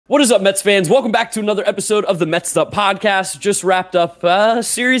What is up, Mets fans? Welcome back to another episode of the Mets'd podcast. Just wrapped up a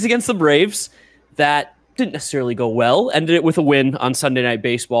series against the Braves that didn't necessarily go well. Ended it with a win on Sunday Night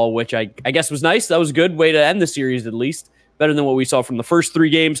Baseball, which I guess was nice. That was a good way to end the series, at least. Better than what we saw from the first three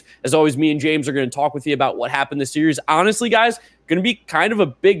games. As always, me and James are going to talk with you about what happened this series. Honestly, guys, going to be kind of a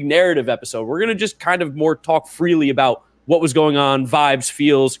big narrative episode. We're going to just kind of more talk freely about what was going on, vibes,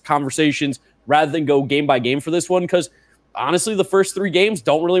 feels, conversations, rather than go game by game for this one, because honestly, the first three games,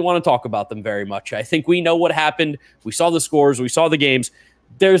 don't really want to talk about them very much. I think we know what happened. We saw the scores. We saw the games.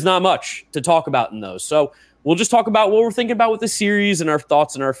 There's not much to talk about in those. So we'll just talk about what we're thinking about with the series and our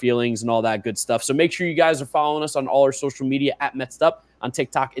thoughts and our feelings and all that good stuff. So make sure you guys are following us on all our social media at Mets'd on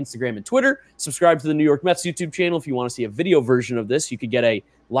TikTok, Instagram, and Twitter. Subscribe to the New York Mets YouTube channel if you want to see a video version of this. You could get a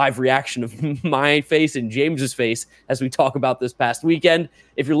live reaction of my face and James's face as we talk about this past weekend.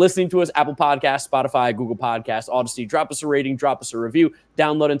 If you're listening to us, Apple Podcasts, Spotify, Google Podcasts, Odyssey, drop us a rating, drop us a review,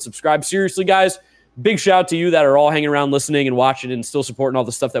 download and subscribe. Seriously, guys, big shout out to you that are all hanging around listening and watching and still supporting all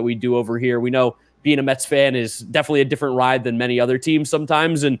the stuff that we do over here. We know being a Mets fan is definitely a different ride than many other teams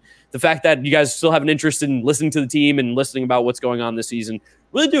sometimes. And the fact that you guys still have an interest in listening to the team and listening about what's going on this season,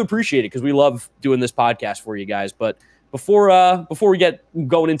 really do appreciate it because we love doing this podcast for you guys. But before we get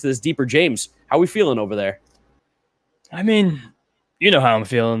going into this deeper, James, how are we feeling over there? I mean, you know how I'm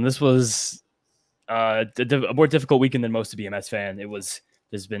feeling. This was a more difficult weekend than most to be a Mets fan.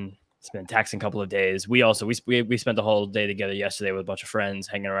 It's been a taxing couple of days. We spent the whole day together yesterday with a bunch of friends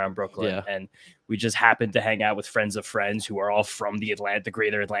hanging around Brooklyn, and we just happened to hang out with friends of friends who are all from the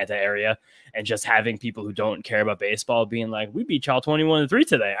greater Atlanta area, and just having people who don't care about baseball being like, "We beat y'all 21-3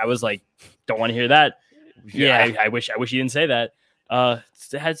 today." I was like, "Don't want to hear that." Yeah, I wish you didn't say that.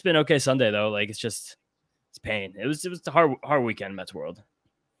 It's been okay Sunday though. Like it's pain. It was a hard weekend, Mets world.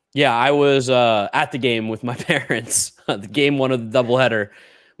 Yeah, I was at the game with my parents. The game one of the doubleheader.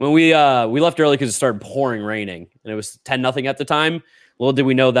 When we left early because it started pouring raining, and it was 10-0 at the time. Little did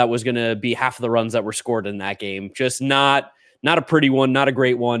we know that was going to be half of the runs that were scored in that game. Just not a pretty one, not a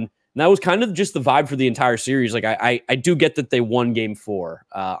great one. And that was kind of just the vibe for the entire series. Like I do get that they won Game 4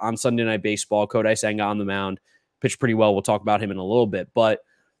 on Sunday Night Baseball. Kodai Senga on the mound pitched pretty well. We'll talk about him in a little bit, but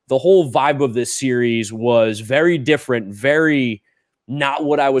the whole vibe of this series was very different, very not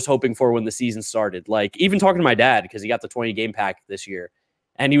what I was hoping for when the season started. Like even talking to my dad because he got the 20 game pack this year.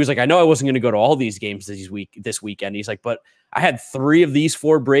 And he was like, I know I wasn't going to go to all these games this weekend. He's like, but I had 3 of these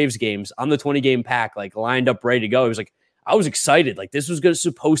 4 Braves games on the 20-game pack, like lined up, ready to go. He was like, I was excited. Like this was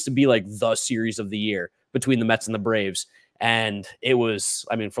supposed to be like the series of the year between the Mets and the Braves. And it was,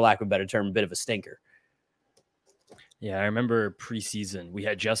 I mean, for lack of a better term, a bit of a stinker. Yeah, I remember preseason, we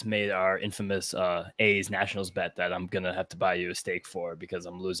had just made our infamous A's Nationals bet that I'm going to have to buy you a steak for because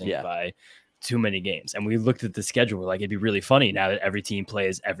I'm losing by too many games. And we looked at the schedule. We're like, it'd be really funny now that every team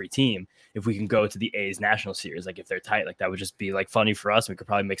plays every team. If we can go to the A's National Series, like if they're tight, like that would just be like funny for us. We could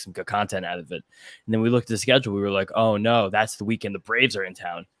probably make some good content out of it. And then we looked at the schedule. We were like, oh no, that's the weekend the Braves are in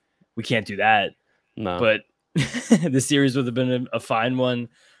town. We can't do that. No. But the series would have been a fine one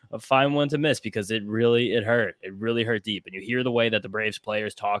to miss because it hurt. It really hurt deep. And you hear the way that the Braves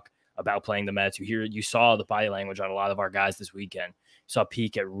players talk about playing the Mets. You saw the body language on a lot of our guys this weekend. Saw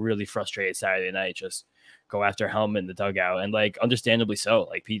Pete get really frustrated Saturday night, just go after Helmet in the dugout, and like understandably so.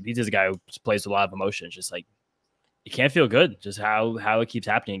 Like Pete is a guy who plays with a lot of emotion. Just like you can't feel good, just how it keeps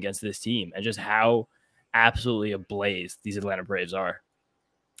happening against this team, and just how absolutely ablaze these Atlanta Braves are.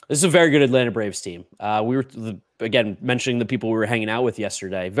 This is a very good Atlanta Braves team. We were again mentioning the people we were hanging out with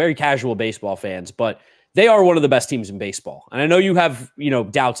yesterday. Very casual baseball fans, but they are one of the best teams in baseball. And I know you have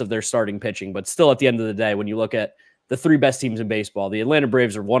doubts of their starting pitching, but still, at the end of the day, when you look at the 3 best teams in baseball, the Atlanta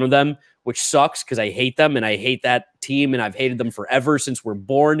Braves are one of them, which sucks because I hate them and I hate that team and I've hated them forever since we're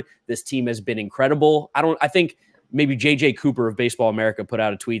born. This team has been incredible. I think maybe JJ Cooper of Baseball America put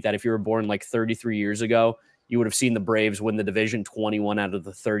out a tweet that if you were born like 33 years ago, you would have seen the Braves win the division 21 out of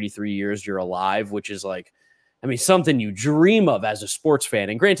the 33 years you're alive, which is like, I mean, something you dream of as a sports fan.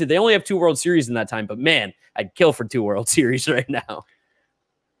 And granted, they only have 2 World Series in that time, but man, I'd kill for 2 World Series right now.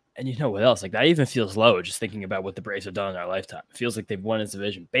 And you know what else? Like that even feels low just thinking about what the Braves have done in our lifetime. It feels like they've won this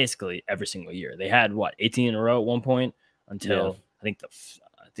division basically every single year. They had 18 in a row at one point until I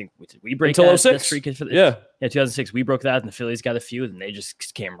think we break until that 06. Streak for the, yeah, 2006. We broke that, and the Phillies got a few, and they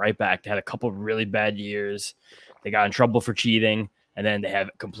just came right back. They had a couple of really bad years. They got in trouble for cheating, and then they have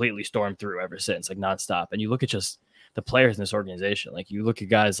completely stormed through ever since, like nonstop. And you look at just the players in this organization. Like you look at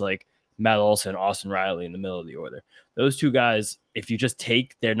guys like Matt Olson, Austin Riley in the middle of the order. Those 2 guys, if you just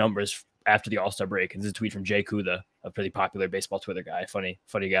take their numbers after the All-Star break, and this is a tweet from Jay Kuda, a pretty popular baseball Twitter guy, funny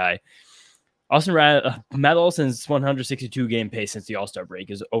guy, Matt Olson's 162 game pace since the All-Star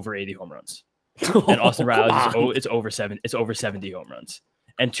break is over 80 home runs. And Austin Riley's it's over 70 home runs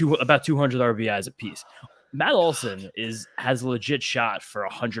and about 200 RBIs apiece. Matt Olson has a legit shot for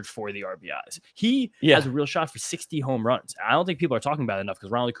 140 RBIs. He has a real shot for 60 home runs. I don't think people are talking about it enough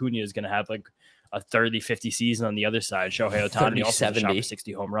because Ronald Acuna is going to have like a 30-50 season on the other side. Shohei Ohtani also has a shot for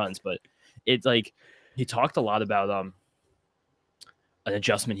 60 home runs. But it's like he talked a lot about an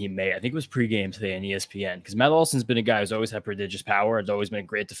adjustment he made. I think it was pregame today on ESPN because Matt Olson's been a guy who's always had prodigious power. Has always been a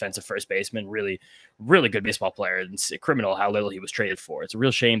great defensive first baseman, really, really good baseball player. And it's criminal how little he was traded for. It's a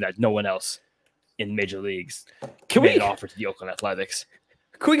real shame that no one else in major leagues made an offer to the Oakland Athletics.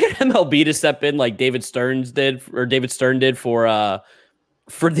 Can we get MLB to step in like David Stern did for the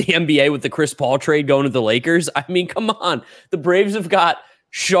NBA with the Chris Paul trade going to the Lakers? I mean, come on. The Braves have got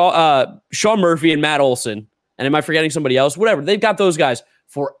Sean Murphy and Matt Olson. And am I forgetting somebody else? Whatever. They've got those guys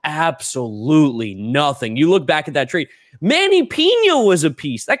for absolutely nothing. You look back at that trade. Manny Pino was a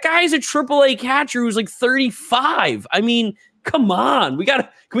piece. That guy is a AAA catcher who's like 35. I mean, come on.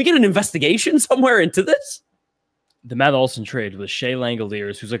 Can we get an investigation somewhere into this? The Matt Olson trade was Shea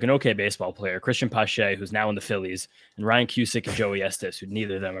Langoliers, who's like an okay baseball player, Christian Pache, who's now in the Phillies, and Ryan Cusick and Joey Estes, who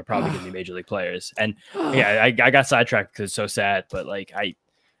neither of them are probably going to be major league players. And yeah, I got sidetracked because it's so sad, but like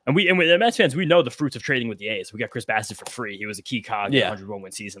And the Mets fans, we know the fruits of trading with the A's. We got Chris Bassett for free. He was a key cog in a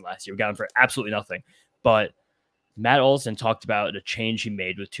 101-win season last year. We got him for absolutely nothing. But Matt Olson talked about a change he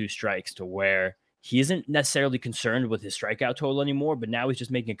made with 2 strikes to where he isn't necessarily concerned with his strikeout total anymore, but now he's just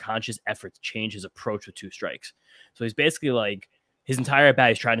making a conscious effort to change his approach with 2 strikes. So he's basically like his entire at bat,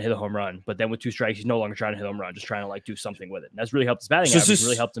 he's trying to hit a home run, but then with 2 strikes, he's no longer trying to hit a home run, just trying to like do something with it. And that's really helped his batting average,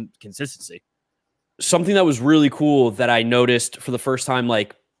 really helped him consistency. Something that was really cool that I noticed for the first time,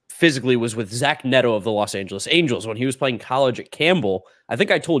 like physically, was with Zach Neto of the Los Angeles Angels when he was playing college at Campbell. I think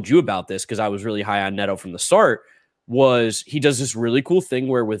I told you about this because I was really high on Neto from the start. Was he does this really cool thing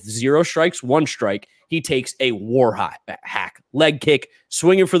where with 0 strikes, 1 strike, he takes a war hack, leg kick,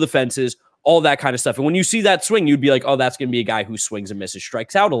 swinging for the fences, all that kind of stuff. And when you see that swing, you'd be like, oh, that's going to be a guy who swings and misses,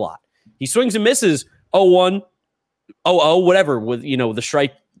 strikes out a lot. He swings and misses 0-1, 0-0, whatever, with the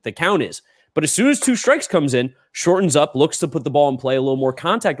strike, the count is. But as soon as 2 strikes comes in, shortens up, looks to put the ball in play, a little more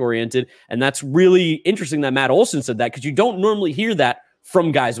contact-oriented, and that's really interesting that Matt Olson said that because you don't normally hear that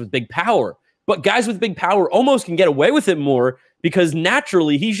from guys with big power. But guys with big power almost can get away with it more because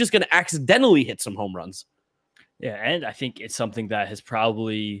naturally he's just going to accidentally hit some home runs. Yeah, and I think it's something that there's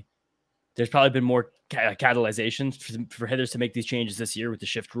probably been more catalyzation for hitters to make these changes this year with the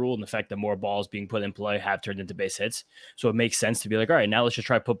shift rule and the fact that more balls being put in play have turned into base hits. So it makes sense to be like, all right, now let's just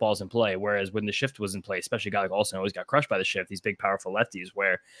try to put balls in play. Whereas when the shift was in play, especially a guy like Olsen always got crushed by the shift, these big, powerful lefties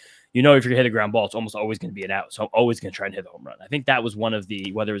where, if you're going to hit a ground ball, it's almost always going to be an out. So I'm always going to try and hit a home run. I think that was one of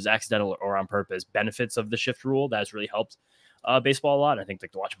the, whether it was accidental or on purpose, benefits of the shift rule that has really helped baseball a lot. I think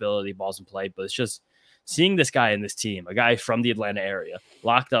like the watchability, balls in play, but it's just seeing this guy in this team, a guy from the Atlanta area,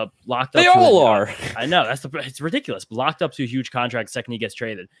 locked up. They all are. I know it's ridiculous. Locked up to a huge contract. Second he gets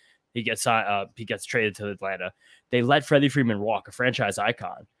traded, he gets traded to Atlanta. They let Freddie Freeman walk, a franchise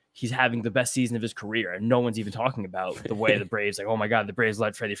icon. He's having the best season of his career, and no one's even talking about the way the Braves, like, oh my God, the Braves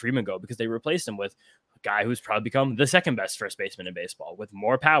let Freddie Freeman go because they replaced him with a guy who's probably become the second best first baseman in baseball with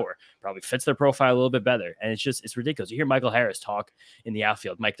more power, probably fits their profile a little bit better. And it's ridiculous. You hear Michael Harris talk in the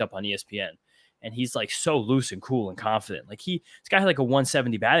outfield, mic'd up on ESPN. And he's like so loose and cool and confident. Like this guy had like a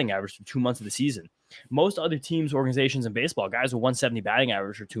 170 batting average for 2 months of the season. Most other teams, organizations in baseball, guys with 170 batting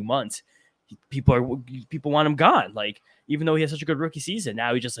average for 2 months, people want him gone. Like, even though he had such a good rookie season,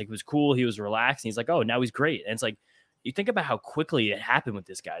 now he just like was cool. He was relaxed. And he's like, oh, now he's great. And it's like, you think about how quickly it happened with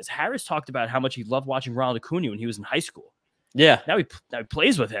this guy. Harris talked about how much he loved watching Ronald Acuna when he was in high school. Yeah. Now he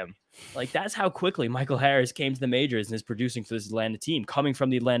plays with him. Like, that's how quickly Michael Harris came to the majors and is producing for this Atlanta team, coming from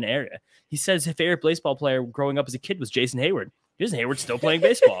the Atlanta area. He says his favorite baseball player growing up as a kid was Jason Hayward. Jason Hayward's still playing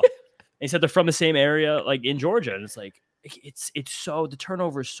baseball. And he said they're from the same area, like in Georgia. And it's like, it's so, the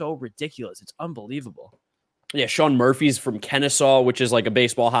turnover is so ridiculous. It's unbelievable. Yeah, Sean Murphy's from Kennesaw, which is like a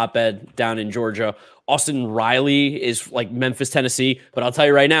baseball hotbed down in Georgia. Austin Riley is like Memphis, Tennessee. But I'll tell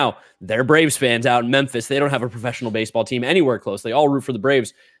you right now, they're Braves fans out in Memphis. They don't have a professional baseball team anywhere close. They all root for the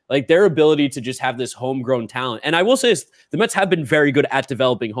Braves. Like, their ability to just have this homegrown talent. And I will say this, the Mets have been very good at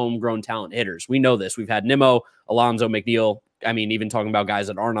developing homegrown talent hitters. We know this. We've had Nimmo, Alonso, McNeil. I mean, even talking about guys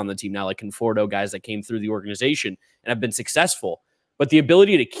that aren't on the team now, like Conforto, guys that came through the organization and have been successful. But the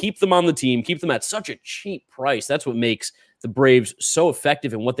ability to keep them on the team, keep them at such a cheap price, that's what makes the Braves so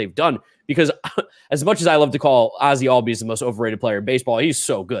effective in what they've done. Because as much as I love to call Ozzie Albies the most overrated player in baseball, he's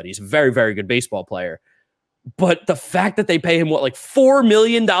so good. He's a very, very good baseball player. But the fact that they pay him what, like $4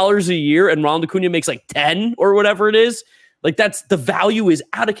 million a year, and Ronald Acuna makes like 10 or whatever it is, like that's the value is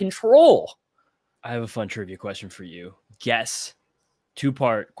out of control. I have a fun trivia question for you. Guess,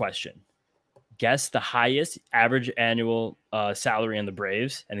 2-part question. Guess the highest average annual salary on the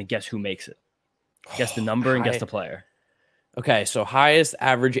Braves, and then guess who makes it. Guess the number and guess the player. Okay, so highest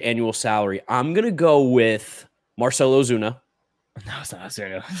average annual salary. I'm gonna go with Marcell Ozuna. No, it's not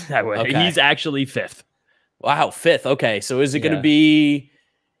Ozuna. Okay. He's actually 5th. Wow, 5th. Okay, so is it gonna be?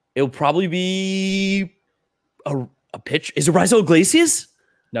 It'll probably be a pitch. Is it Raisel Iglesias?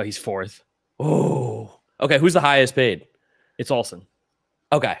 No, he's 4th. Oh, okay. Who's the highest paid? It's Olsen.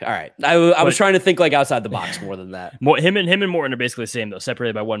 Okay, all right. I was trying to think like outside the box more than that. Him and Morton are basically the same though,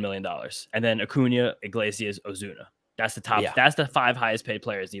 separated by $1 million. And then Acuna, Iglesias, Ozuna. That's the top. Yeah. That's the 5 highest paid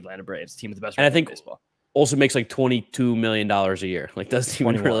players in the Atlanta Braves, team with the best record in baseball. Also makes like $22 million a year. Like doesn't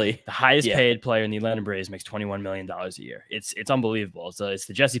even really. The highest paid player in the Atlanta Braves makes $21 million a year. It's unbelievable. It's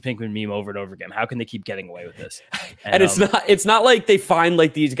the Jesse Pinkman meme over and over again. How can they keep getting away with this? And it's not like they find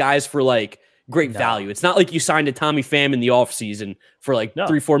like these guys for like great value. It's not like you signed a Tommy Pham in the offseason for like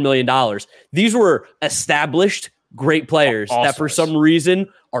 $3-4 million. These were established great players that for some reason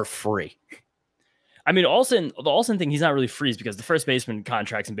are free. I mean, the Olsen thing, he's not really free because the first baseman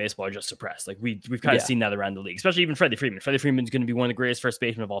contracts in baseball are just suppressed. Like we've kind of seen that around the league, especially even Freddie Freeman. Freddie Freeman's going to be one of the greatest first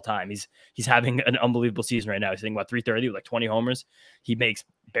basemen of all time. He's having an unbelievable season right now. He's hitting about 330 with like 20 homers.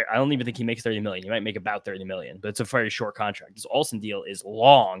 I don't even think he makes 30 million. He might make about 30 million, but it's a very short contract. This Olsen deal is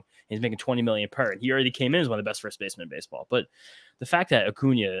long. He's making 20 million per, and he already came in as one of the best first basemen in baseball. But the fact that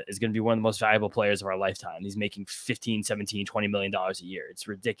Acuna is going to be one of the most valuable players of our lifetime, he's making 15, 17, 20 million dollars a year. It's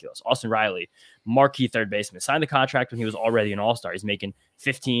ridiculous. Austin Riley, marquee third baseman, signed the contract when he was already an all-star. He's making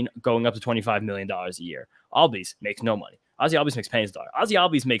 15 going up to $25 million a year. Albies makes no money. Ozzy Albies makes pennies dollar. Ozzy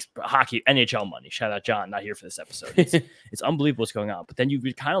Albies makes hockey, NHL money. Shout out John, not here for this episode. It's unbelievable what's going on. But then you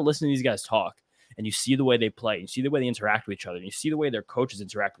kind of listen to these guys talk, and you see the way they play, you see the way they interact with each other, and you see the way their coaches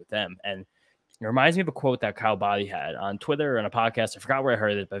interact with them. And it reminds me of a quote that Kyle Boddy had on Twitter or on a podcast. I forgot where I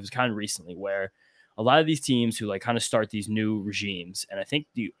heard it, but it was kind of recently, where a lot of these teams who like kind of start these new regimes, and I think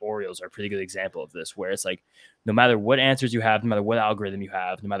the Orioles are a pretty good example of this, where it's like no matter what answers you have, no matter what algorithm you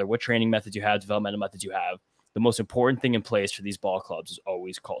have, no matter what training methods you have, developmental methods you have, the most important thing in place for these ball clubs is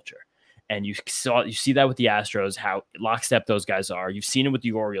always culture. And you see that with the Astros, how lockstep those guys are. You've seen it with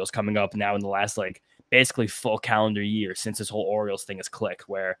the Orioles coming up now in the last like basically full calendar year since this whole Orioles thing has clicked,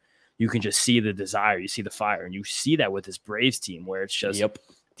 where you can just see the desire, you see the fire, and you see that with this Braves team where it's just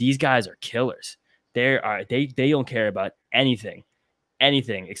these guys are killers. They don't care about anything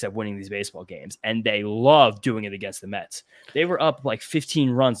except winning these baseball games, and they love doing it against the Mets. They were up like 15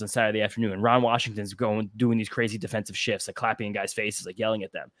 runs on Saturday afternoon, and Ron Washington's doing these crazy defensive shifts, like clapping in guys' faces, like yelling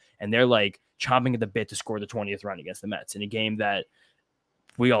at them, and they're like chomping at the bit to score the 20th run against the Mets in a game that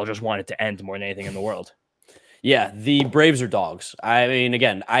we all just wanted to end more than anything in the world. Yeah, the Braves are dogs. I mean,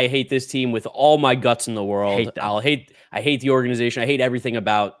 again, I hate this team with all my guts in the world. I hate the organization. I hate everything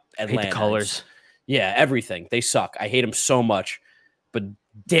about Atlanta. I hate the colors. Yeah, everything. They suck. I hate them so much. But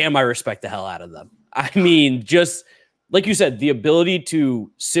damn, I respect the hell out of them. I mean, just like you said, the ability to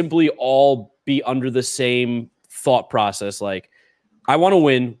simply all be under the same thought process. Like, I want to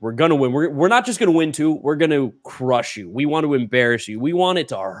win. We're going to win. We're not just going to win too. We're going to crush you. We want to embarrass you. We want it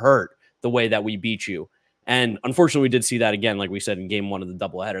to hurt the way that we beat you. And unfortunately, we did see that again, like we said in game 1 of the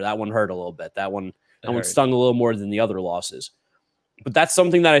doubleheader. That one hurt a little bit. That one stung a little more than the other losses. But that's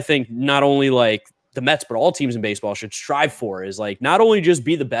something that I think not only like the Mets, but all teams in baseball should strive for, is like not only just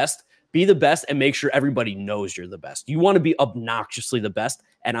be the best and make sure everybody knows you're the best. You want to be obnoxiously the best.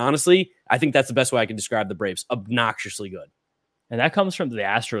 And honestly, I think that's the best way I can describe the Braves. Obnoxiously good. And that comes from the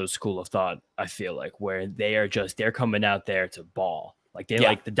Astros school of thought, I feel like, where they're coming out there to ball. Like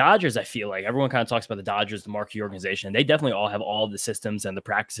like the Dodgers, I feel like everyone kind of talks about the Dodgers, the marquee organization, and they definitely all have all the systems and the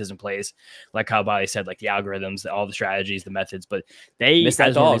practices in place. Like how Bobby said, like the algorithms, all the strategies, the methods, but they as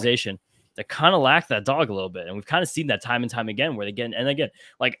an organization, they kind of lack that dog a little bit. And we've kind of seen that time and time again, where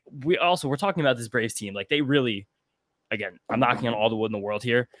like we're talking about this Braves team. Like they really, again, I'm knocking on all the wood in the world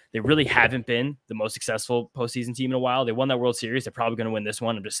here. They really haven't been the most successful postseason team in a while. They won that World Series. They're probably going to win this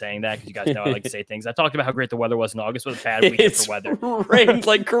one. I'm just saying that because you guys know I like to say things. I talked about how great the weather was in August. What a bad weekend for weather. Rained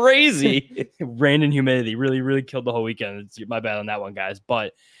like crazy. Rain and humidity really, really killed the whole weekend. It's my bad on that one, guys.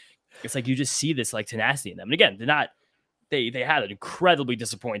 But it's like you just see this like tenacity in them. And again, they had an incredibly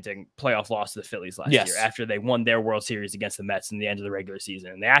disappointing playoff loss to the Phillies last year after they won their World Series against the Mets in the end of the regular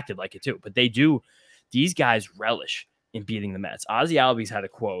season. And they acted like it too. But these guys relish in beating the Mets. Ozzy Albies had a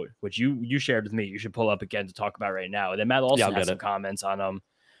quote, which you shared with me. You should pull up again to talk about right now. And then Matt also had some comments on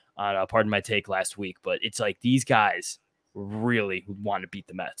on Pardon My Take last week, but it's like these guys really want to beat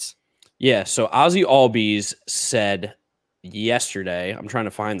the Mets. Yeah, so Ozzy Albies said yesterday, I'm trying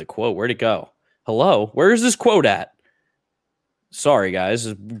to find the quote. Where'd it go? Hello? Where's this quote at? Sorry, guys.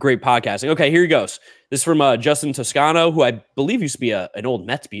 This is great podcasting. Okay, here he goes. This is from Justin Toscano, who I believe used to be an old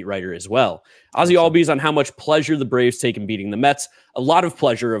Mets beat writer as well. Ozzy Albies on how much pleasure the Braves take in beating the Mets. A lot of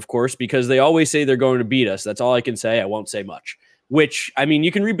pleasure, of course, because they always say they're going to beat us. That's all I can say. I won't say much. Which, I mean,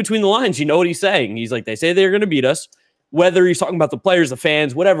 you can read between the lines. You know what he's saying. He's like, they say they're going to beat us. Whether he's talking about the players, the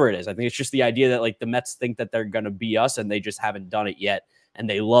fans, whatever it is. I think it's just the idea that like the Mets think that they're going to beat us and they just haven't done it yet. And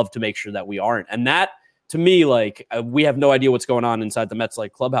they love to make sure that we aren't. And that, to me, like we have no idea what's going on inside the Mets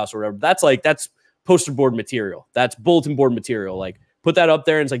like clubhouse or whatever. That's poster board material. That's bulletin board material. Like put that up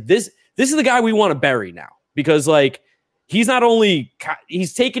there and it's like this is the guy we want to bury now because like he's not only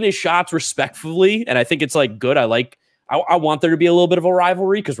he's taking his shots respectfully and I think it's like good. I want there to be a little bit of a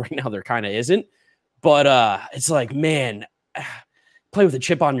rivalry because right now there kind of isn't. But it's like, man, play with a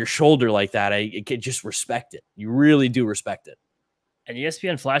chip on your shoulder like that. I just respect it. You really do respect it. And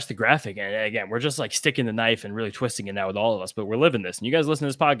ESPN flashed the graphic. And again, we're just like sticking the knife and really twisting it now with all of us. But we're living this. And you guys listen to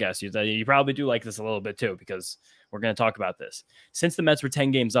this podcast. You probably do like this a little bit too, because we're going to talk about this. Since the Mets were 10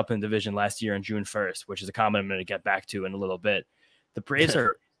 games up in the division last year on June 1st, which is a comment I'm going to get back to in a little bit, the Braves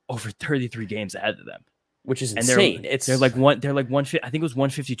are over 33 games ahead of them. Which is insane. They're like one. I think it was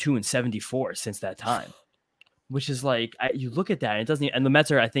 152 and 74 since that time, which is like you look at that and it doesn't. And the Mets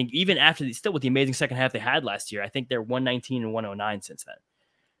are, I think, even after still with the amazing second half they had last year, I think they're 119 and 109 since then,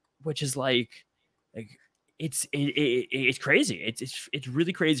 which is like it's crazy. It's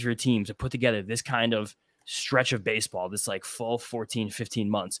really crazy for a team to put together this kind of stretch of baseball, this like full 14, 15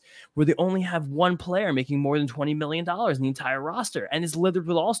 months where they only have one player making more than $20 million in the entire roster and is littered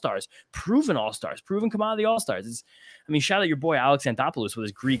with all-stars, proven commodity all-stars. I mean, shout out your boy Alex Anthopoulos with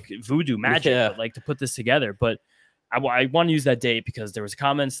his Greek voodoo magic, but like to put this together. But I want to use that date because there was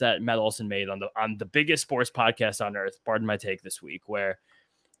comments that Matt Olson made on the biggest sports podcast on earth, Pardon My Take, this week, where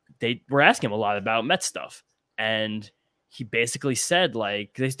they were asking him a lot about Mets stuff. And he basically said,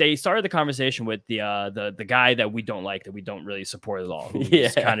 like, they started the conversation with the guy that we don't like, that we don't really support at all.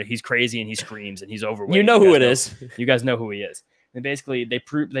 He's crazy and he screams and he's overweight. You know who it is. You guys know who he is. And basically they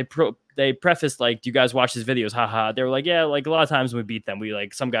prefaced like, do you guys watch his videos? Haha. They were like, yeah, like a lot of times when we beat them, we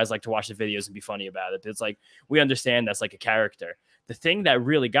like some guys like to watch the videos and be funny about it. But it's like, we understand that's like a character. The thing that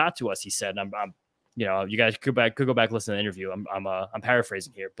really got to us, he said, I'm you know, you guys could go back listen to the interview. I'm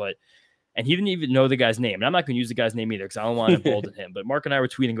paraphrasing here, but. And he didn't even know the guy's name. And I'm not going to use the guy's name either because I don't want to embolden him. But Mark and I were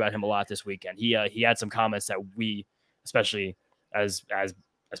tweeting about him a lot this weekend. He had some comments that we, especially as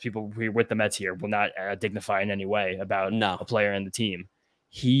people who are with the Mets here, will not dignify in any way about a player in the team.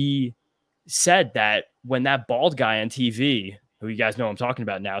 He said that when that bald guy on TV, who you guys know I'm talking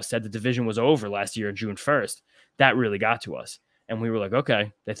about now, said the division was over last year on June 1st, that really got to us. And we were like,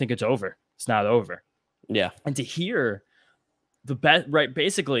 okay, they think it's over. It's not over. Yeah. And to hear the best, right?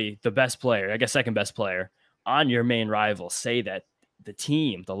 Basically the best player, I guess, second best player on your main rival say that the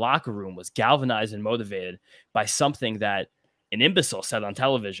team, the locker room was galvanized and motivated by something that an imbecile said on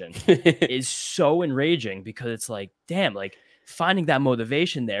television is so enraging because it's like, damn, like finding that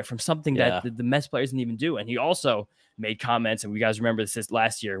motivation there from something that the Mets players didn't even do. And he also made comments, and we guys remember this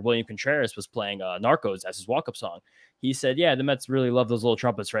last year, William Contreras was playing Narcos as his walk-up song. He said, yeah, the Mets really love those little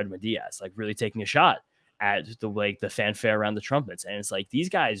trumpets for Edwin Diaz, like really taking a shot at the fanfare around the trumpets. And it's like, these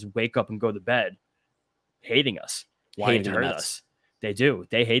guys wake up and go to bed hating us, wanting to hurt us. They do.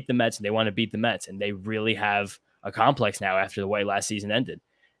 They hate the Mets and they want to beat the Mets. And they really have a complex now after the way last season ended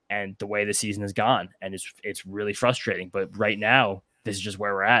and the way the season has gone. And it's really frustrating. But right now, this is just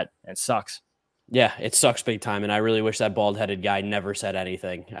where we're at, and it sucks. Yeah, it sucks big time. And I really wish that bald-headed guy never said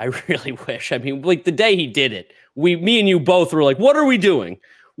anything. I really wish. I mean, like the day he did it, me and you both were like, what are we doing?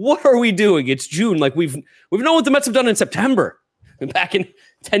 What are we doing? It's June. Like we've known what the Mets have done in September, back in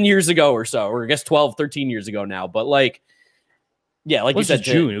 10 years ago or so, or I guess 12, 13 years ago now. But like, yeah, like you said,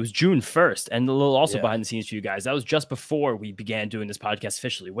 June. It was June 1st. And a little also behind the scenes for you guys. That was just before we began doing this podcast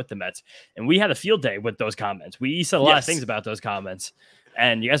officially with the Mets. And we had a field day with those comments. We said a lot of things about those comments.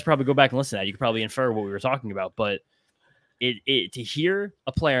 And you guys probably go back and listen to that. You could probably infer what we were talking about. But to hear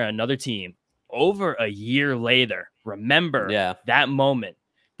a player on another team over a year later, remember that moment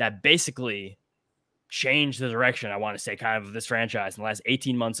that basically changed the direction, I want to say, kind of this franchise in the last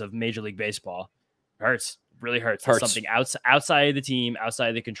 18 months of Major League Baseball. Hurts. Really hurts. Something outside of the team, outside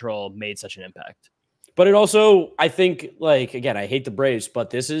of the control, made such an impact. But it also, I think, like, again, I hate the Braves,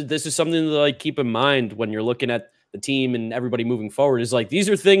 but this is something to like keep in mind when you're looking at the team and everybody moving forward. Is like, these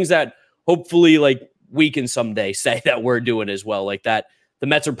are things that hopefully like we can someday say that we're doing as well. Like that the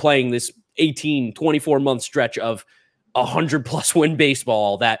Mets are playing this 18, 24-month stretch of 100-plus win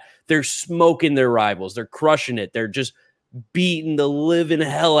baseball, that they're smoking their rivals. They're crushing it. They're just beating the living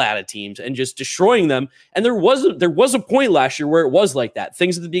hell out of teams and just destroying them. And there was a point last year where it was like that.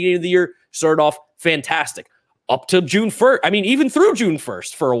 Things at the beginning of the year started off fantastic up to June 1st. I mean, even through June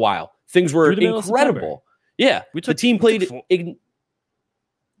 1st for a while, things were incredible. Yeah, the team played.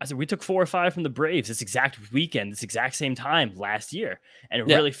 I said we took 4 or 5 from the Braves this exact weekend, this exact same time last year, and it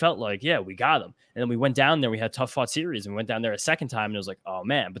really felt like, yeah, we got them. And then we went down there, we had tough fought series, and we went down there a second time, and it was like, oh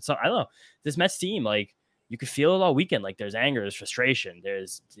man. But I don't know, this Mets team, like, you could feel it all weekend. Like, there's anger, there's frustration,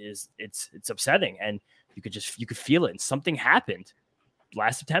 it's upsetting, and you could feel it. And something happened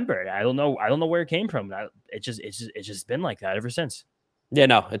last September. I don't know where it came from. It's just been like that ever since. Yeah,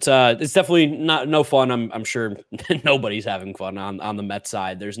 no, it's definitely no fun. I'm sure nobody's having fun on the Mets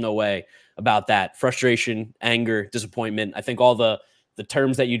side. There's no way about that. Frustration, anger, disappointment. I think all the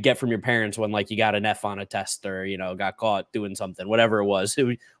terms that you'd get from your parents when, like, you got an F on a test or, you know, got caught doing something, whatever it was,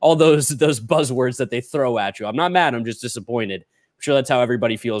 all those buzzwords that they throw at you. I'm not mad. I'm just disappointed. I'm sure that's how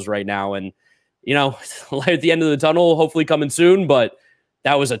everybody feels right now. And, you know, light at the end of the tunnel, hopefully coming soon. But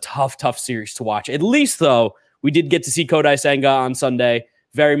that was a tough series to watch. At least, though, we did get to see Kodai Senga on Sunday.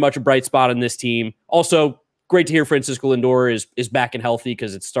 Very much a bright spot on this team. Also, great to hear Francisco Lindor is back and healthy,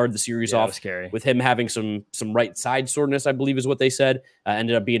 because it started the series off with him having some right side soreness, I believe is what they said.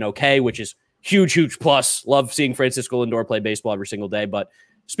 Ended up being okay, which is huge plus. Love seeing Francisco Lindor play baseball every single day. But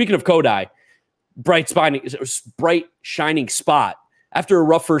speaking of Kodai, bright shining spot. After a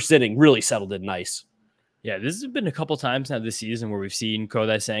rough first inning, really settled in nice. Yeah, this has been a couple times now this season where we've seen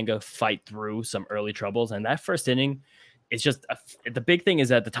Kodai Senga fight through some early troubles. And that first inning, it's just the big thing is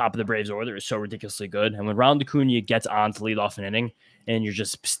that the top of the Braves order is so ridiculously good. And when Ronald Acuna gets on to lead off an inning and you're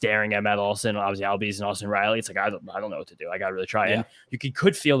just staring at Matt Olson, obviously Albies and Austin Riley, it's like, I don't know what to do. I got to really try. Yeah. And you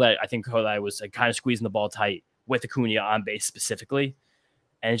could feel that. I think Kodai was like kind of squeezing the ball tight with Acuna on base specifically.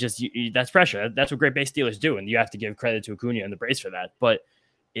 And it's just, that's pressure. That's what great base stealers do. And you have to give credit to Acuna and the Braves for that. But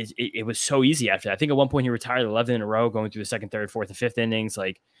it was so easy after that. I think at one point he retired 11 in a row going through the second, third, fourth, and fifth innings.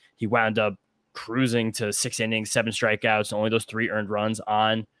 Like, he wound up cruising to 6 innings, 7 strikeouts, only those 3 earned runs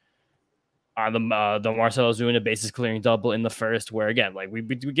on the Marcell Ozuna bases clearing double in the first, where, again, like, we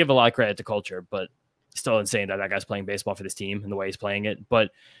give a lot of credit to culture, but still insane that guy's playing baseball for this team and the way he's playing it.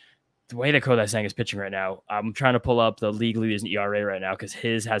 But the way that Kodai Senga is pitching right now, I'm trying to pull up the league leaders in ERA right now because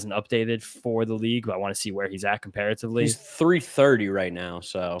his hasn't updated for the league, but I want to see where he's at comparatively. He's 330 right now,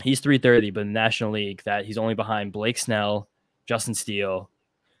 so he's 330, but in the National League, that he's only behind Blake Snell, Justin Steele,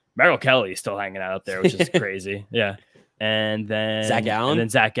 Merrill Kelly is still hanging out up there, which is crazy. Yeah. And then Zach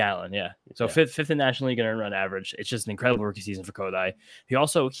Gallen. Yeah. So fifth in National League in earned run average. It's just an incredible rookie season for Kodai.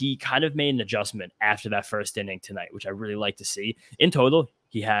 He kind of made an adjustment after that first inning tonight, which I really like to see. In total,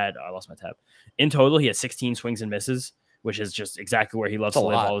 he had I lost my tab. In total, he had 16 swings and misses, which is just exactly where he loves to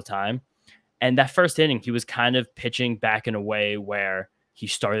live all the time. And that first inning, he was kind of pitching back in a way where he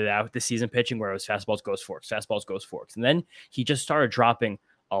started out this season pitching where it was fastballs, ghost forks. And then he just started dropping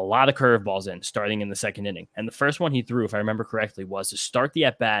a lot of curveballs in starting in the second inning. And the first one he threw, if I remember correctly, was to start the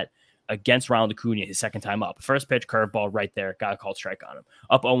at-bat against Ronald Acuna his second time up. First pitch, curveball right there, got a called strike on him.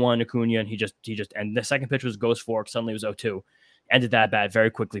 Up 0-1 Acuna, and he just and the second pitch was ghost fork, suddenly it was 0-2. Ended that bat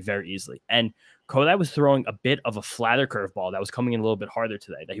very quickly, very easily. And Kodai was throwing a bit of a flatter curveball that was coming in a little bit harder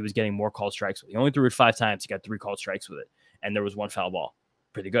today, that he was getting more called strikes with. He only threw it 5 times. He got 3 called strikes with it. And there was 1 foul ball.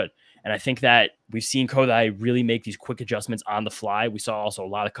 Pretty good. And I think that we've seen Kodai really make these quick adjustments on the fly. We saw also a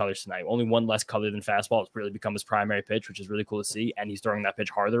lot of colors tonight. Only 1 less color than fastball. It's really become his primary pitch, which is really cool to see. And he's throwing that pitch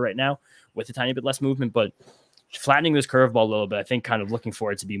harder right now with a tiny bit less movement. But flattening this curveball a little bit, I think kind of looking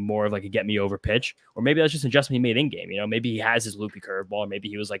for it to be more of like a get-me-over pitch. Or maybe that's just an adjustment he made in-game. You know, maybe he has his loopy curveball. Or maybe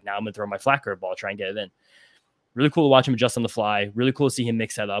he was like, now I'm going to throw my flat curveball, try and get it in. Really cool to watch him adjust on the fly. Really cool to see him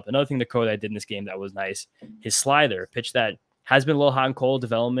mix that up. Another thing that Kodai did in this game that was nice, his slider, pitch that has been a little hot and cold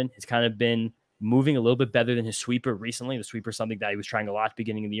development. It's kind of been moving a little bit better than his sweeper recently. The sweeper is something that he was trying a lot at the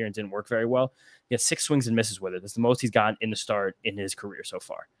beginning of the year and didn't work very well. He had 6 swings and misses with it. That's the most he's gotten in the start in his career so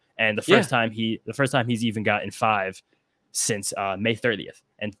far. And the first time he's even gotten 5 since May 30th.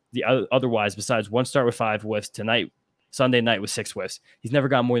 And the otherwise, besides 1 start with 5 whiffs tonight, Sunday night with 6 whiffs, he's never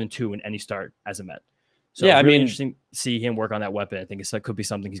gotten more than 2 in any start as a Met. So yeah, really interesting to see him work on that weapon. I think that could be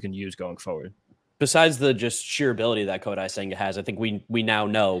something he's going to use going forward. Besides the just sheer ability that Kodai Senga has, I think we now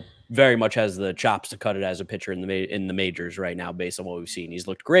know very much has the chops to cut it as a pitcher in the majors right now, based on what we've seen. He's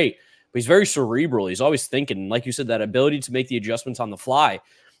looked great, but he's very cerebral. He's always thinking, like you said, that ability to make the adjustments on the fly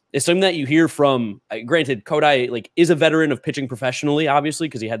is something that you hear from. Granted, Kodai is a veteran of pitching professionally, obviously,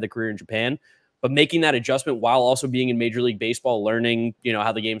 because he had the career in Japan. but making that adjustment while also being in Major League Baseball, learning,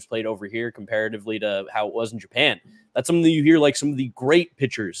 how the game's played over here comparatively to how it was in Japan. That's something that you hear like some of the great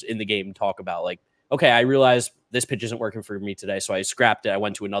pitchers in the game talk about. Like, okay, I realized this pitch isn't working for me today, so I scrapped it. I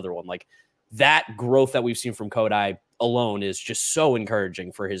went to another one. Like, that growth that we've seen from Kodai alone is just so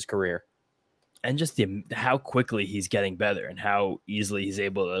encouraging for his career. And just how quickly he's getting better and how easily he's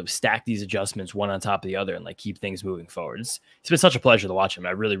able to stack these adjustments one on top of the other and like keep things moving forward. It's been such a pleasure to watch him. I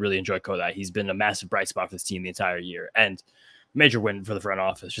really, really enjoy Kodai. He's been a massive bright spot for this team the entire year and major win for the front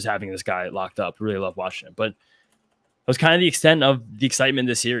office, just having this guy locked up. Really love watching him. But it was kind of the extent of the excitement in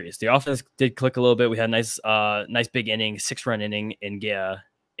this series. The offense did click a little bit. We had a nice big inning, 6-run inning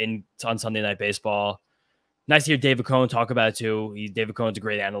on Sunday Night Baseball. Nice to hear David Cohn talk about it too. David Cohn's a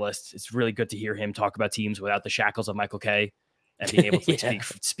great analyst. It's really good to hear him talk about teams without the shackles of Michael Kay and being able to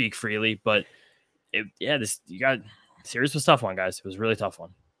speak freely. But series was a tough one, guys. It was a really tough one.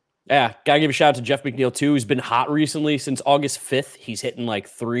 Yeah, gotta give a shout out to Jeff McNeil too. He's been hot recently since August 5th. He's hitting like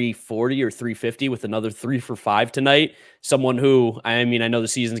 340 or 350 with another 3 for 5 tonight. Someone who, I know the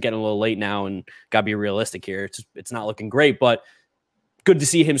season's getting a little late now and gotta be realistic here. It's not looking great, but good to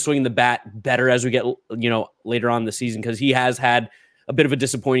see him swinging the bat better as we get, later on in the season, because he has had a bit of a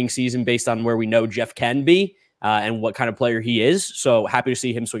disappointing season based on where we know Jeff can be and what kind of player he is. So happy to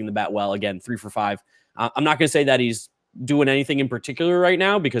see him swinging the bat well. Again, 3 for 5. I'm not going to say that he's doing anything in particular right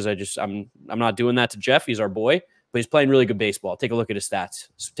now because I'm not doing that to Jeff. He's our boy, but he's playing really good baseball. Take a look at his stats.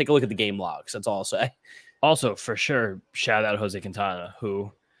 Take a look at the game logs. That's all I'll say. Also, for sure, shout out Jose Quintana,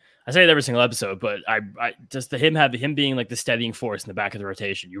 who I say it every single episode, but I just him being like the steadying force in the back of the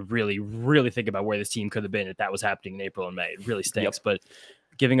rotation. You really, really think about where this team could have been if that was happening in April and May. It really stinks. Yep. But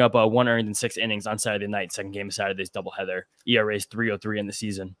giving up 1 earned in 6 innings on Saturday night, second game of Saturday's doubleheader, ERA's 3.03 in the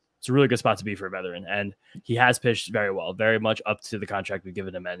season. It's a really good spot to be for a veteran, and he has pitched very well, very much up to the contract we've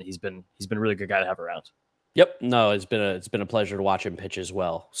given him, and he's been a really good guy to have around. Yep, no, it's been a pleasure to watch him pitch as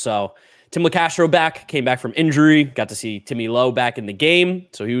well. So Tim LeCastro came back from injury. Got to see Timmy Lowe back in the game,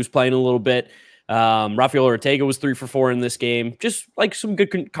 so he was playing a little bit. Rafael Ortega was 3 for 4 in this game. Just like some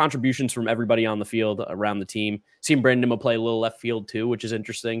good contributions from everybody on the field around the team. Seeing Brandon Nimmo play a little left field too, which is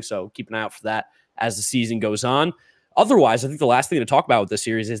interesting. So keep an eye out for that as the season goes on. Otherwise, I think the last thing to talk about with this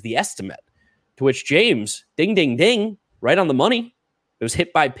series is the Esti-Met, to which James, ding, ding, ding, right on the money. It was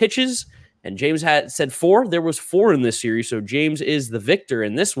hit by pitches, and James had said 4. There was 4 in this series, so James is the victor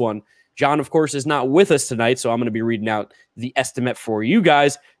in this one. John, of course, is not with us tonight, so I'm going to be reading out the Esti-Met for you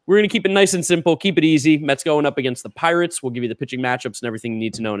guys. We're going to keep it nice and simple, keep it easy. Mets going up against the Pirates. We'll give you the pitching matchups and everything you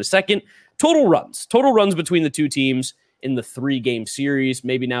need to know in a second. Total runs between the two teams in the 3-game series.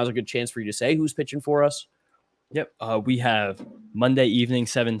 Maybe now's a good chance for you to say who's pitching for us. Yep. We have Monday evening,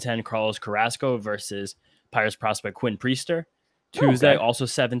 7:10, Carlos Carrasco versus Pirates prospect Quinn Priester. Tuesday, also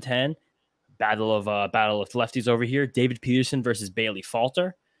 7:10, battle of lefties over here, David Peterson versus Bailey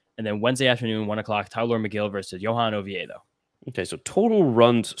Falter. And then Wednesday afternoon, 1 o'clock, Tyler McGill versus Johan Oviedo. Okay, so total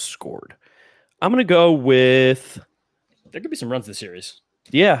runs scored. I'm going to go with... There could be some runs this series.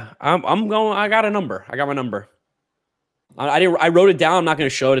 Yeah, I'm going... I got a number. I got my number. I wrote it down. I'm not going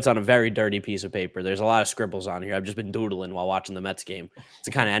to show it. It's on a very dirty piece of paper. There's a lot of scribbles on here. I've just been doodling while watching the Mets game. It's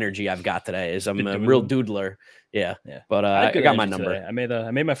the kind of energy I've got today. I'm a real doodler. Yeah. But I got my number. Today.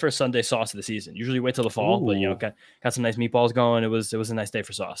 I made my first Sunday sauce of the season. Usually wait till the fall, but got some nice meatballs going. It was a nice day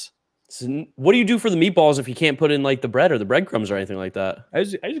for sauce. So what do you do for the meatballs if you can't put in like the bread or the breadcrumbs or anything like that? I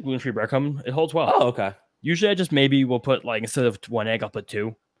use a gluten-free breadcrumb. It holds well. Oh, okay. Usually I just maybe will put like instead of 1 egg, I'll put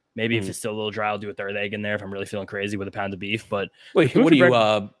 2. Maybe if it's still a little dry, I'll do a 3rd egg in there if I'm really feeling crazy with a pound of beef. But wait, what are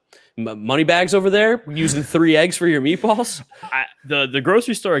you, money bags over there using 3 eggs for your meatballs? The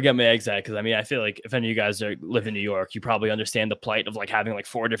grocery store I get my eggs at, because I feel like if any of you guys live in New York, you probably understand the plight of like having like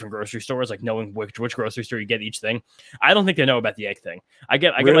 4 different grocery stores, like knowing which grocery store you get each thing. I don't think they know about the egg thing. I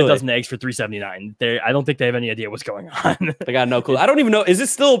get my dozen eggs for $3.79. I don't think they have any idea what's going on. They got no clue. I don't even know. Is it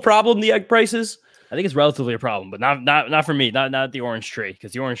still a problem, the egg prices? I think it's relatively a problem, but not for me. Not the Orange Tree,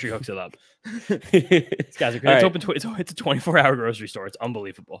 because the Orange Tree hooks it up. These guys are great. It's open. It's a 24-hour grocery store. It's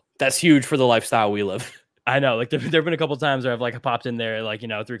unbelievable. That's huge for the lifestyle we live. I know. Like there've been a couple of times where I've like popped in there, like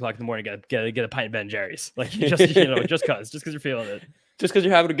 3 o'clock in the morning, get a pint of Ben Jerry's, like just because you're feeling it, just because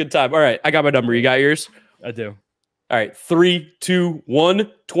you're having a good time. All right, I got my number. You got yours? I do. All right, 3, 2,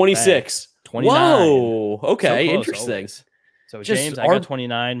 1, 26. 29. Whoa. Okay, so interesting. Always. So James, I got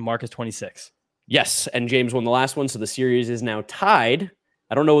 29. Marcus 26. Yes, and James won the last one, so the series is now tied.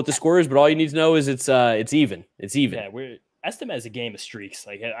 I don't know what the score is, but all you need to know is it's even. It's even. Yeah, Esti-Met is a game of streaks.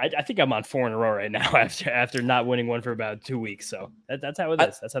 Like I think I'm on 4 in a row right now after not winning one for about 2 weeks. So that's how it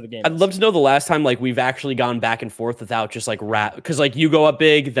is. That's how the game I'd love to know the last time like we've actually gone back and forth without just like because like you go up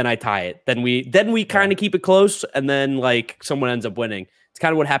big, then I tie it. Then we kind of keep it close, and then like someone ends up winning. It's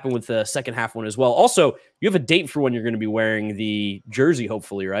kind of what happened with the second half one as well. Also, you have a date for when you're going to be wearing the jersey,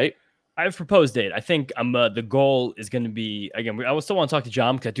 hopefully, right? I have a proposed date. I think the goal is going to be, again, I still want to talk to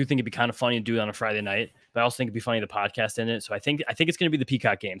John because I do think it'd be kind of funny to do it on a Friday night, but I also think it'd be funny to podcast in it. So I think it's going to be the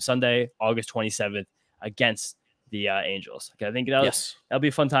Peacock game, Sunday, August 27th against the Angels. Okay, I think that'll be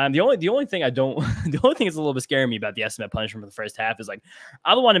a fun time. The only thing the only thing that's a little bit scaring me about the Esti-Met punishment for the first half is like,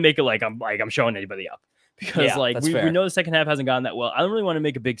 I don't want to make it like I'm showing anybody up. Because we know the second half hasn't gone that well. I don't really want to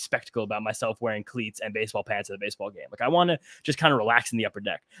make a big spectacle about myself wearing cleats and baseball pants at a baseball game. Like I want to just kind of relax in the upper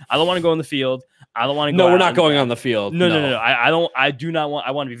deck. I don't want to go on the field. I don't want to go. No, we're not going on the field. No. I do not want.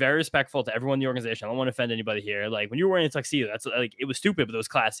 I want to be very respectful to everyone in the organization. I don't want to offend anybody here. Like when you were wearing a tuxedo, that's like it was stupid, but it was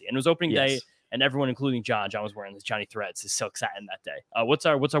classy. And it was opening day, and everyone, including John was wearing his Johnny Threads, his silk satin that day. What's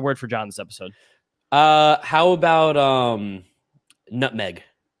our word for John this episode? How about nutmeg?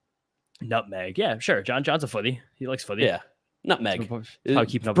 Nutmeg, yeah, sure. John's a footy. He likes footy. Yeah, nutmeg. Probably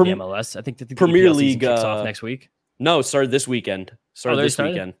keeping up with the MLS. I think the Premier EPL League kicks off next week. No, started this weekend.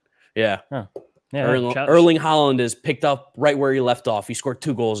 Weekend. Yeah. Oh. Yeah. Erling Haaland is picked up right where he left off. He scored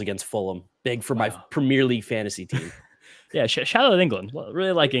 2 goals against Fulham. Big for my Premier League fantasy team. Yeah, shout out England.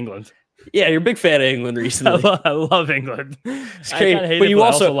 Really like England. Yeah, you're a big fan of England recently. I love England. But you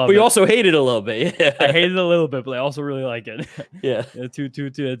also hate it a little bit. Yeah. I hate it a little bit, but I also really like it. Yeah. Two.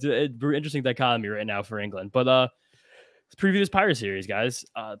 It's an interesting dichotomy right now for England. But let's preview this Pirate series, guys.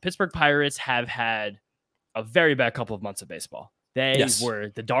 Pittsburgh Pirates have had a very bad couple of months of baseball. They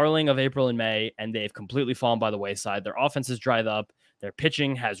were the darling of April and May, and they've completely fallen by the wayside. Their offense has dried up. Their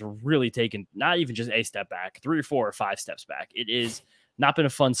pitching has really taken not even just a step back, 3 or 4 or 5 steps back. It is not been a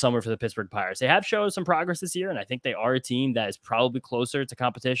fun summer for the Pittsburgh Pirates. They have shown some progress this year, and I think they are a team that is probably closer to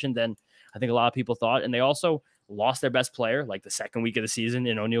competition than I think a lot of people thought. And they also lost their best player, like the second week of the season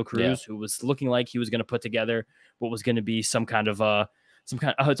in O'Neal Cruz, who was looking like he was going to put together what was going to be some kind of.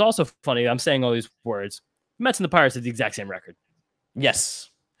 It's also funny. I'm saying all these words. The Mets and the Pirates have the exact same record. Yes.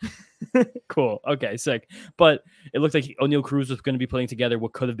 Cool. Okay, sick. But it looked like O'Neal Cruz was going to be putting together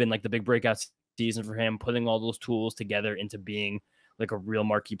what could have been like the big breakout season for him, putting all those tools together into being like a real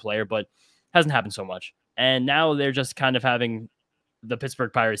marquee player, but hasn't happened so much. And now they're just kind of having the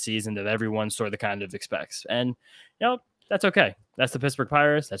Pittsburgh Pirates season that everyone sort of kind of expects. And, that's okay. That's the Pittsburgh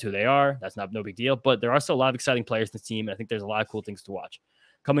Pirates. That's who they are. That's no big deal. But there are still a lot of exciting players in the team. And I think there's a lot of cool things to watch.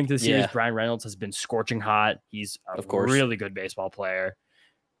 Coming to the series, Brian Reynolds has been scorching hot. He's a really good baseball player.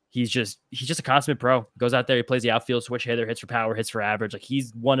 He's just a consummate pro. Goes out there, he plays the outfield, switch hitter, hits for power, hits for average. Like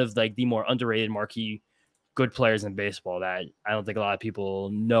he's one of like the more underrated marquee good players in baseball that I don't think a lot of people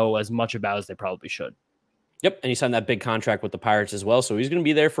know as much about as they probably should. Yep, and he signed that big contract with the Pirates as well, so he's going to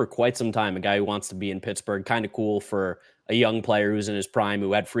be there for quite some time. A guy who wants to be in Pittsburgh, kind of cool for a young player who's in his prime,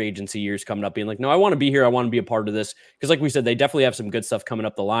 who had free agency years coming up, being like, no, I want to be here. I want to be a part of this. Because like we said, they definitely have some good stuff coming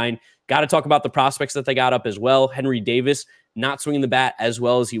up the line. Got to talk about the prospects that they got up as well. Henry Davis, not swinging the bat as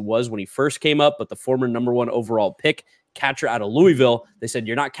well as he was when he first came up, but the former #1 overall pick, catcher out of Louisville. They said,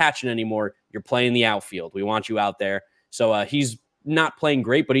 you're not catching anymore. You're playing the outfield. We want you out there. So he's not playing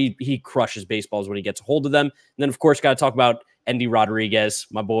great, but he crushes baseballs when he gets a hold of them. And then, of course, got to talk about Endy Rodriguez,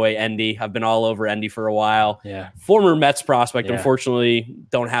 my boy Endy. I've been all over Endy for a while. Yeah. Former Mets prospect. Yeah. Unfortunately,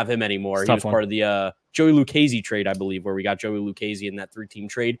 don't have him anymore. He was part of the Joey Lucchesi trade, I believe, where we got Joey Lucchesi in that 3-team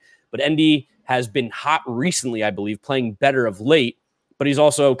trade. But Endy has been hot recently, I believe, playing better of late. But he's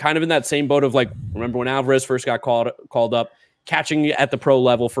also kind of in that same boat of like, remember when Alvarez first got called up, catching at the pro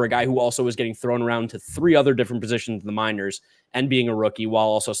level for a guy who also was getting thrown around to 3 other different positions in the minors and being a rookie while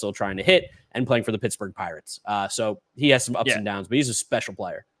also still trying to hit and playing for the Pittsburgh Pirates. So he has some ups and downs, but he's a special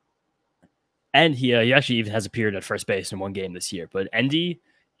player. And he actually even has appeared at first base in 1 game this year. But Endy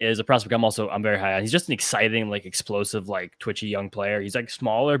is a prospect I'm very high on. He's just an exciting, like explosive, like twitchy young player. He's like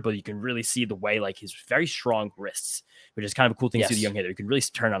smaller, but you can really see the way like his very strong wrists, which is kind of a cool thing to see the young hitter. You can really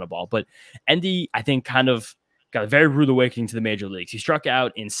turn on a ball. But Endy, I think, kind of got a very rude awakening to the major leagues. He struck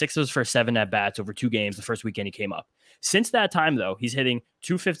out in 6 of his first 7 at-bats over 2 games the first weekend he came up. Since that time, though, he's hitting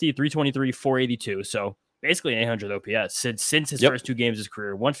 250, 323, 482. So basically 800 OPS since his first 2 games of his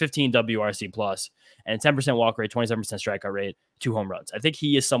career. 115 WRC plus and 10% walk rate, 27% strikeout rate, 2 home runs. I think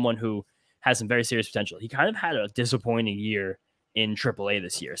he is someone who has some very serious potential. He kind of had a disappointing year in AAA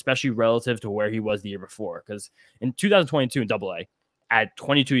this year, especially relative to where he was the year before. Because in 2022 in AA, at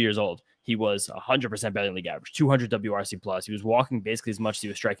 22 years old, he was 100% better than league average, 200 WRC plus. He was walking basically as much as he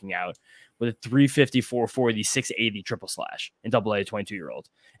was striking out with a 350, 440, 680 triple slash in AA, 22-year-old.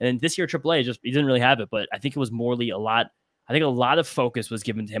 And then this year, AAA, he didn't really have it, but I think it was morely a lot of focus was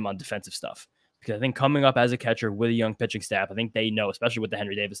given to him on defensive stuff. Because I think coming up as a catcher with a young pitching staff, I think they know, especially with the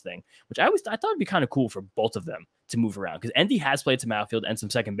Henry Davis thing, which I thought would be kind of cool for both of them to move around. Because Endy has played some outfield and some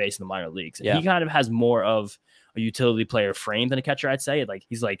second base in the minor leagues. And he kind of has more of a utility player frame than a catcher, I'd say. Like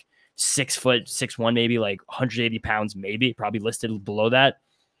he's like 6 foot, 6'1", maybe like 180 pounds, maybe probably listed below that.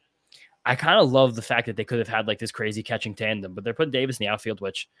 I kind of love the fact that they could have had like this crazy catching tandem, but they're putting Davis in the outfield,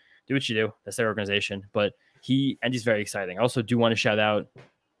 which do what you do. That's their organization. But Endy's very exciting. I also do want to shout out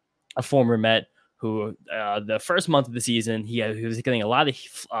a former Met who the first month of the season, he was getting a lot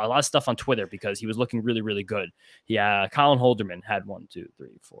of stuff on Twitter because he was looking really, really good. Colin Holderman had 1, 2, 3,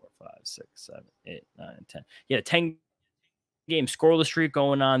 4, 5, 6, 7, 8, 9, 10. He had a 10-game scoreless streak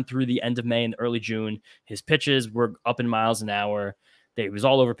going on through the end of May and early June. His pitches were up in miles an hour. He was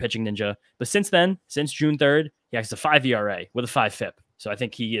all over Pitching Ninja. But since then, since June 3rd, he has a 5 ERA with a 5 FIP. So I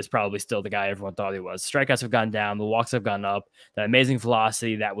think he is probably still the guy everyone thought he was. Strikeouts have gone down. The walks have gone up. That amazing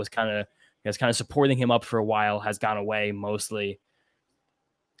velocity that was kind of supporting him up for a while has gone away mostly.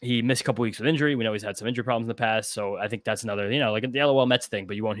 He missed a couple weeks with injury. We know he's had some injury problems in the past. So I think that's another, like the LOL Mets thing,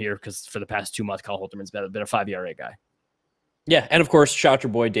 but you won't hear because for the past 2 months, Kyle Holterman's been a 5 ERA guy. Yeah, and of course, shout out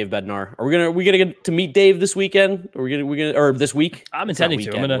your boy Dave Bednar. Are we gonna get to meet Dave this weekend? Or this week? I'm intending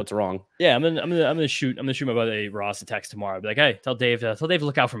to. What's wrong? Yeah, I'm gonna shoot my buddy Ross a text tomorrow. I'll be like, hey, tell Dave to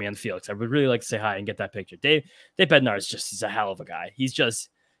look out for me on the field because I would really like to say hi and get that picture. Dave Bednar he's a hell of a guy. He's just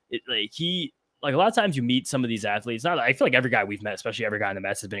a lot of times you meet some of these athletes. I feel like every guy we've met, especially every guy in the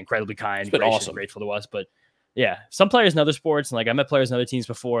Mets, has been incredibly kind, gracious, awesome, grateful to us. But yeah, some players in other sports, and like I met players in other teams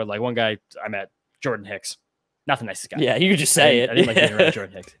before. Like one guy I met, Jordan Hicks. Not the nicest guy. Yeah, you could just say I didn't like being around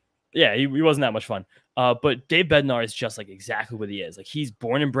Jordan Hicks. Yeah, he wasn't that much fun. But Dave Bednar is just like exactly what he is. Like he's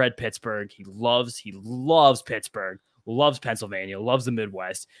born and bred Pittsburgh. He loves Pittsburgh, loves Pennsylvania, loves the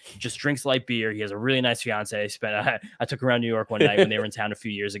Midwest. He just drinks light beer. He has a really nice fiance. I took her around New York one night when they were in town a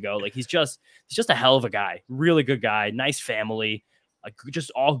few years ago. Like he's just a hell of a guy. Really good guy. Nice family. Like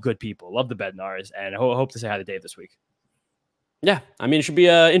just all good people. Love the Bednars, and hope to say hi to Dave this week. Yeah, I mean, it should be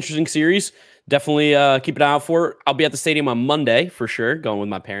an interesting series. Definitely keep an eye out for it. I'll be at the stadium on Monday for sure, going with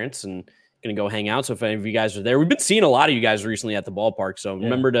my parents and going to go hang out. So if any of you guys are there, we've been seeing a lot of you guys recently at the ballpark. So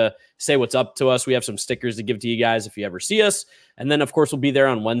remember to say what's up to us. We have some stickers to give to you guys if you ever see us. And then, of course, we'll be there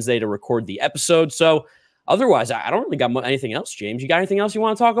on Wednesday to record the episode. So otherwise, I don't really got anything else, James. You got anything else you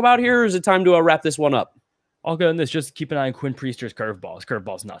want to talk about here, or is it time to wrap this one up? All good on this. Just keep an eye on Quinn Priester's curveball. His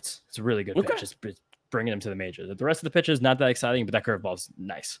curveball's nuts. It's a really good pitch. It's bringing him to the majors. The rest of the pitches, not that exciting, but that curveball's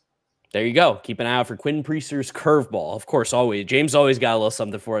nice. There you go. Keep an eye out for Quinn Priester's curveball. Of course, always. James always got a little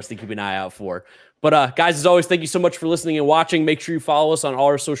something for us to keep an eye out for. But guys, as always, thank you so much for listening and watching. Make sure you follow us on all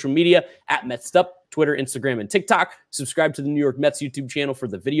our social media at Mets'd, Twitter, Instagram, and TikTok. Subscribe to the New York Mets YouTube channel for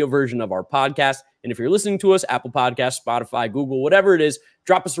the video version of our podcast. And if you're listening to us, Apple Podcasts, Spotify, Google, whatever it is,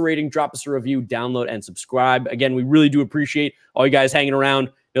 drop us a rating, drop us a review, download, and subscribe. Again, we really do appreciate all you guys hanging around.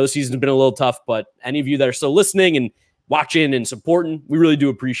 I know the season's been a little tough, but any of you that are still listening and watching and supporting, we really do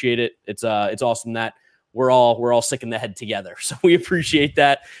appreciate it. It's awesome that we're all sick in the head together. So we appreciate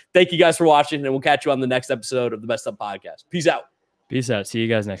that. Thank you guys for watching, and we'll catch you on the next episode of the Mets'd Podcast. Peace out. Peace out. See you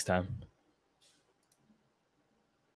guys next time.